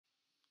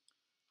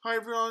Hi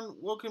everyone,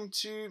 welcome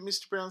to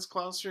Mr. Brown's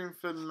Classroom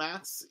for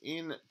Maths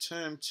in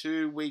Term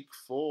 2, Week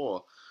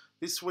 4.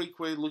 This week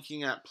we're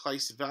looking at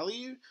place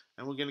value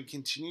and we're going to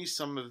continue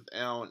some of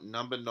our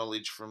number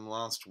knowledge from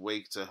last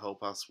week to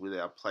help us with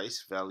our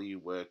place value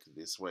work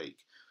this week.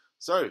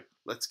 So,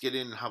 let's get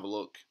in and have a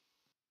look.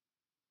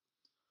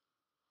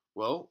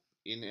 Well,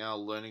 in our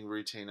learning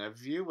routine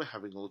overview, we're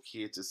having a look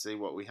here to see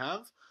what we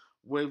have.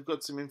 We've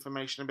got some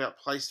information about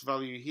place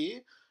value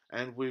here,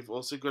 and we've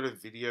also got a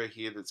video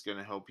here that's going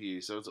to help you.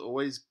 So it's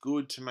always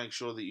good to make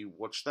sure that you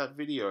watch that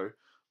video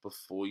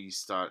before you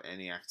start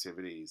any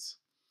activities.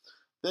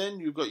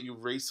 Then you've got your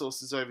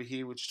resources over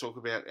here, which talk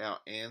about our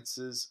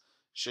answers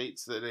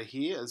sheets that are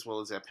here, as well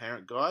as our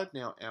parent guide.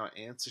 Now, our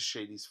answer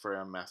sheet is for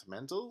our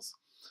mathematicals,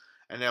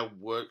 and our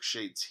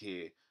worksheets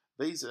here.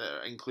 These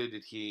are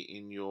included here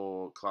in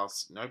your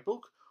class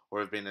notebook or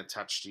have been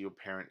attached to your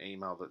parent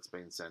email that's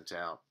been sent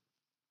out.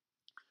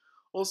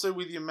 Also,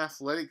 with your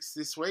Mathletics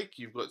this week,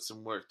 you've got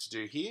some work to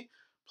do here.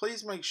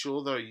 Please make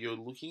sure though you're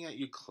looking at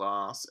your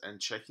class and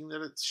checking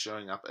that it's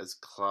showing up as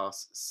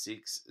Class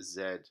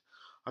 6Z.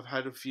 I've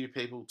had a few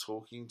people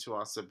talking to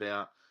us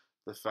about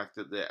the fact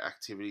that their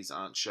activities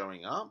aren't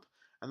showing up,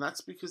 and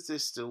that's because they're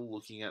still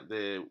looking at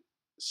their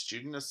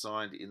student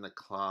assigned in the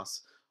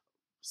Class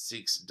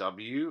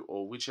 6W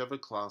or whichever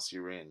class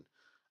you're in.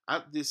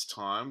 At this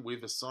time,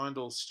 we've assigned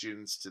all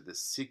students to the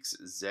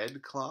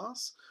 6Z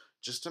class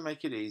just to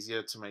make it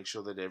easier to make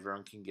sure that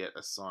everyone can get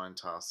assigned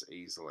tasks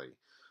easily.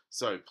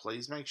 So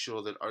please make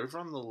sure that over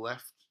on the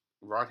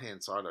right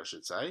hand side, I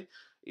should say,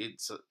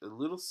 it's a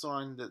little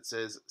sign that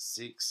says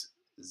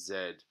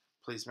 6Z.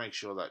 Please make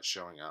sure that's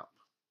showing up.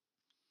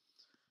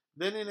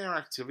 Then in our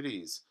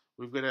activities,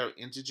 we've got our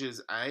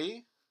integers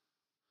A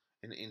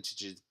and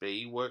integers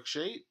B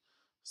worksheet.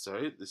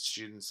 So the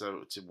students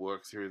are to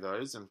work through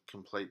those and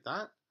complete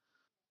that.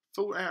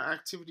 For our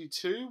activity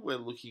 2, we're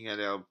looking at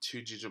our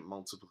 2-digit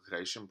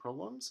multiplication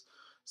problems.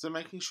 So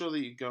making sure that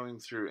you're going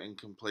through and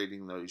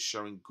completing those,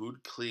 showing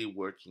good, clear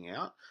working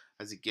out,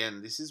 as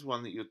again, this is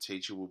one that your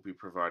teacher will be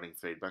providing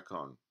feedback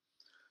on.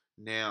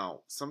 Now,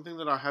 something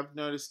that I have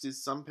noticed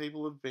is some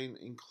people have been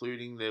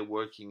including their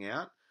working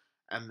out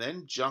and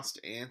then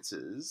just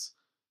answers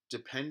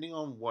depending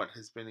on what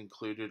has been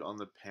included on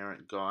the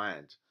parent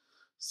guide.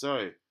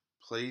 So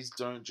please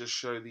don't just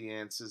show the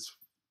answers,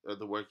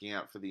 the working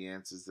out for the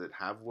answers that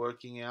have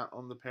working out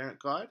on the parent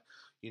guide.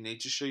 You need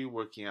to show your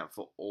working out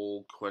for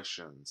all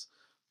questions.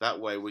 That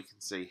way we can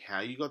see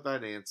how you got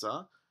that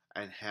answer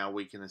and how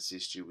we can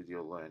assist you with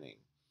your learning.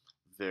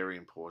 Very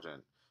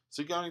important.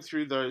 So going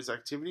through those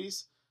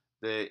activities,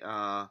 there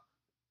are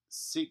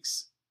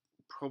 6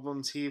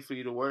 problems here for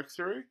you to work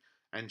through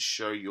and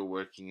show your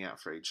working out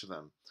for each of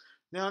them.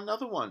 Now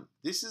another one,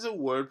 this is a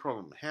word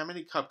problem. How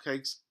many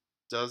cupcakes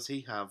does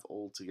he have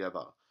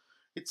altogether?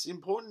 It's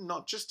important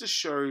not just to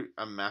show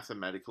a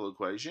mathematical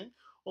equation,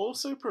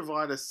 also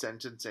provide a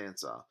sentence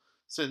answer.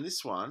 So in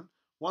this one,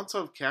 once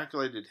I've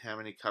calculated how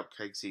many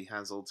cupcakes he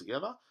has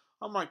altogether,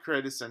 I might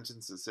create a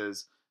sentence that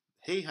says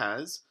he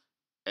has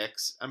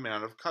X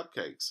amount of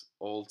cupcakes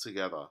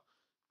altogether.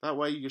 That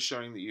way you're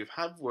showing that you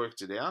have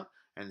worked it out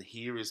and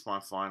here is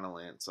my final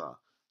answer.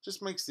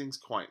 Just makes things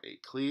quite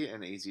clear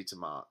and easy to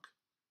mark.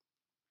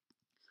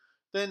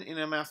 Then in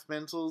our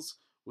mathmentals,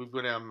 we've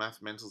got our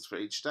mathmentals for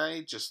each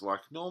day, just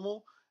like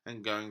normal,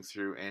 and going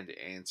through and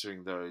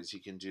answering those. You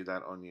can do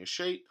that on your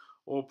sheet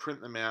or print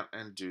them out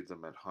and do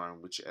them at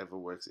home, whichever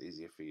works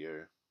easier for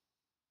you.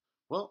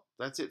 Well,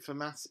 that's it for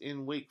maths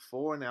in week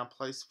 4 and our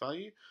place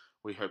value.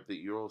 We hope that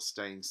you're all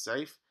staying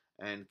safe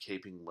and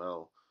keeping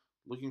well.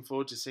 Looking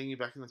forward to seeing you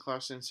back in the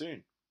classroom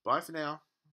soon. Bye for now.